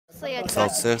شخصية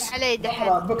Salsas. علي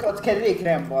دحين. بكره تكريك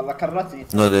رينبو والله كرتني.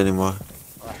 Not anymore.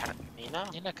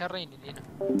 هنا كريني هنا.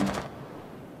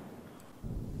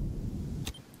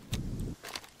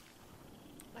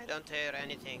 I don't hear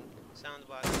anything. Sound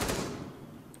bug.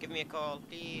 Give me a call,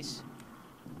 please.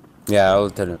 Yeah, I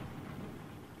will tell him.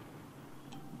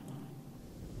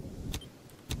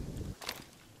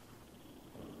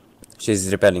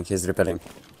 He's repelling.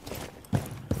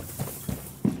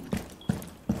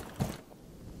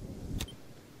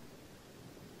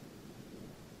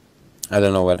 I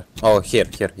don't know where. Oh, here,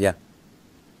 yeah.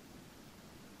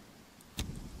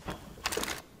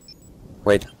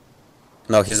 Wait.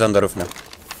 No, he's on the roof now.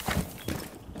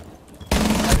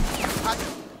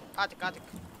 Attic.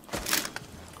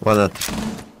 One at.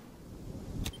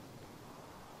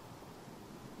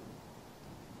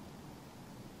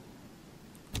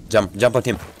 Jump on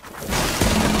him.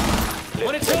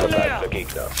 Verbleibende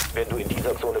Gegner. Wenn du in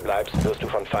dieser Zone bleibst, wirst du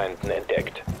von Feinden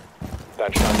entdeckt.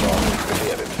 Dein Standort ist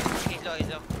gefährdet. He's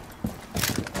low.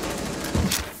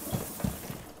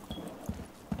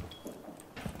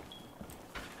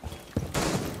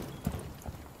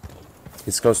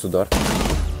 He's close to door.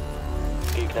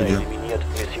 Gegner eliminiert,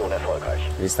 Mission erfolgreich.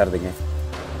 Restart the game.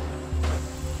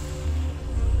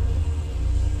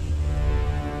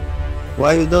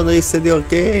 Why you don't reset your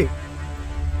game?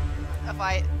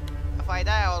 If I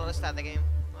die, I'll restart the game.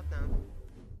 Not now.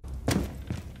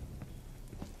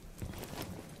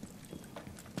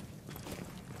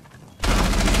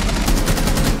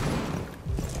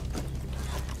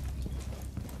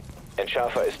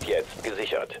 Entschärfer ist jetzt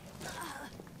gesichert.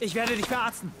 Ich werde dich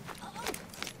verarzten.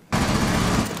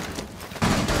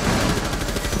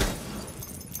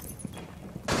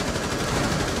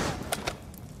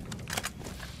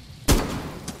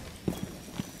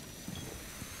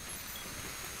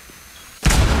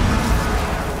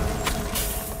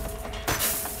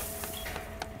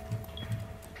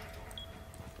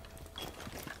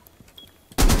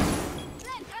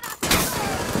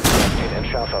 Den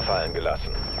Entschärfer fallen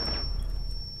gelassen.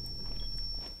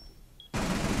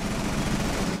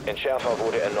 Entschärfer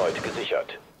wurde erneut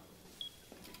gesichert.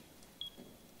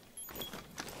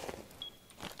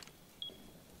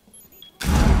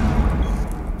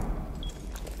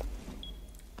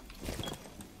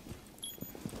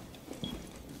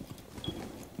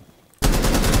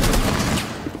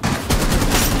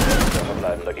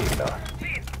 Verbleibender Gegner.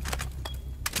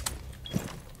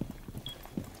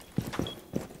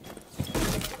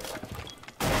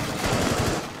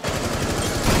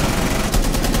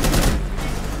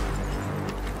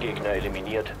 Gegner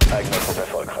eliminiert, eigener Trupp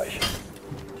erfolgreich.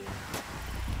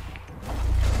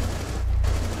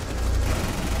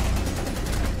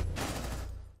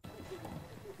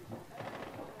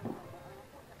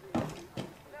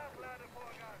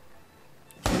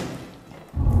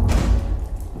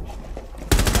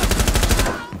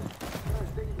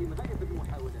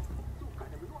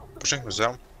 Pushing was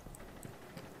down.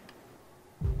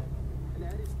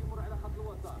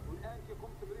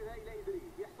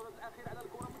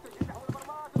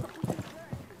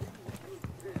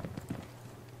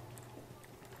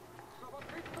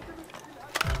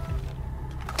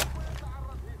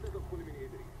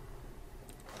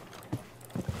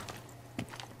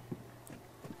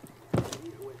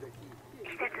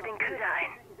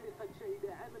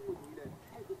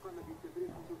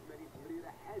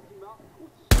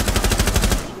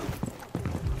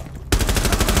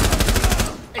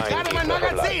 Ich lade mein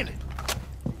Magazin!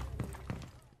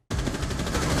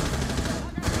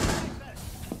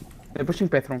 They're pushing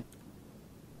bathroom.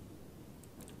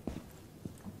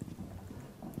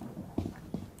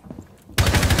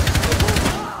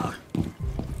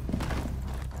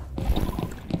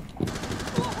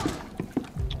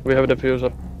 We have a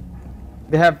diffuser.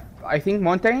 They have, I think,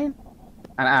 Mountain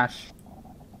and Ash.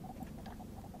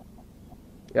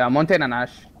 Yeah, Mountain and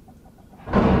Ash.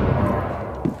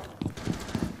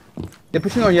 They're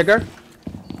pushing on Jäger.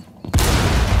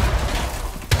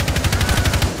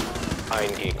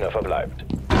 Ein Gegner verbleibt.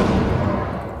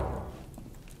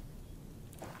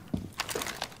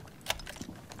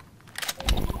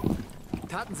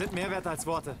 Taten sind mehr wert als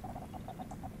Worte.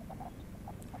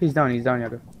 He's down,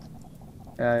 Jäger.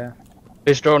 Yeah.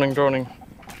 He's droning.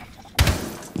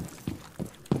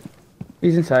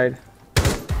 He's inside.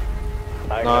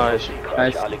 Nice.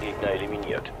 Alle Gegner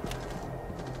eliminiert.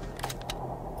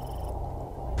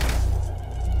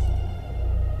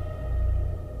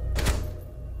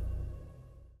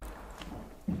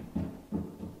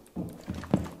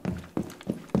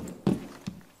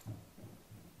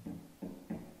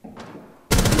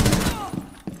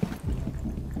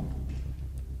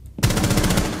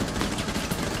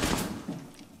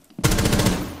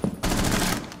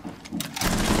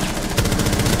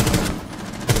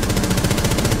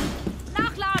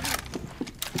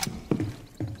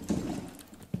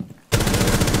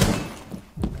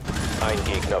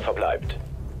 Teilnehmer verbleibt.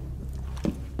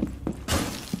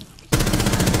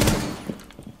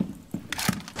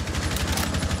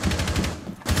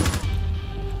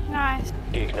 Nice.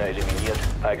 Gegner eliminiert,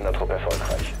 eigener Trupp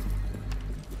erfolgreich.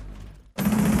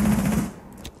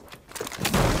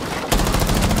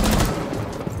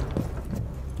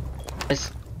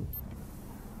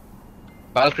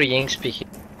 Valkyrie Ying speaking.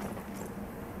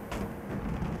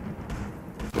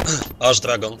 Ash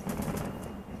Dragon.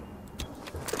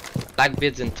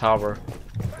 Blackbeard's in tower.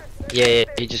 Yeah,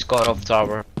 he just got off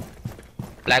tower.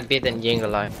 Blackbeard and Ying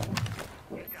alive.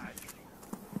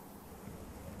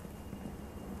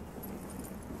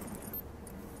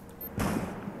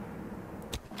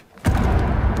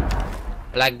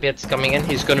 Blackbeard's coming in,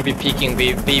 he's gonna be peeking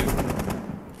B.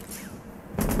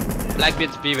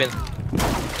 Blackbeard's B-win.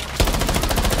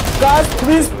 Guys,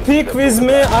 please peek with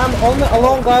me. I'm only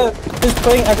alone guy who's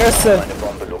playing aggressive. Eine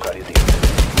Bombe lokalisiert.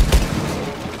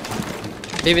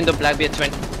 B-win the Blackbeard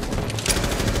 20.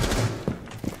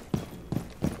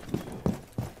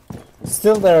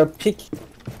 Still there, peek.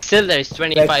 Still there is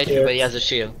 25, Blackbeard. but he has a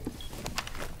shield.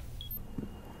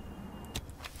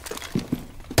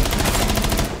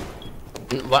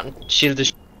 One shield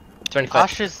is 25.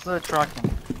 Ash is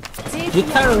tracking. You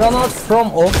can run out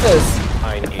from office.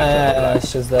 Ein Gegner verbleibt.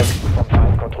 She's dead. Vom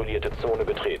Feind kontrollierte Zone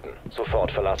betreten.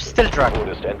 Sofort verlassen. Still drunk.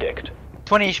 Code ist entdeckt.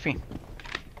 20 HP.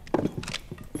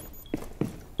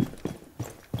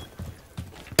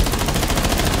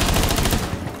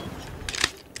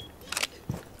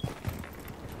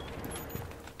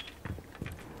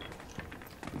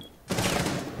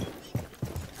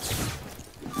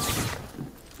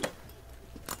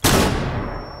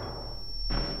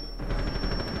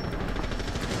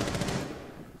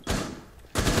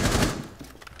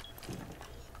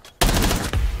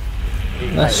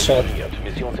 Nice shot.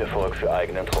 Missionserfolg für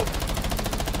eigenen Trupp.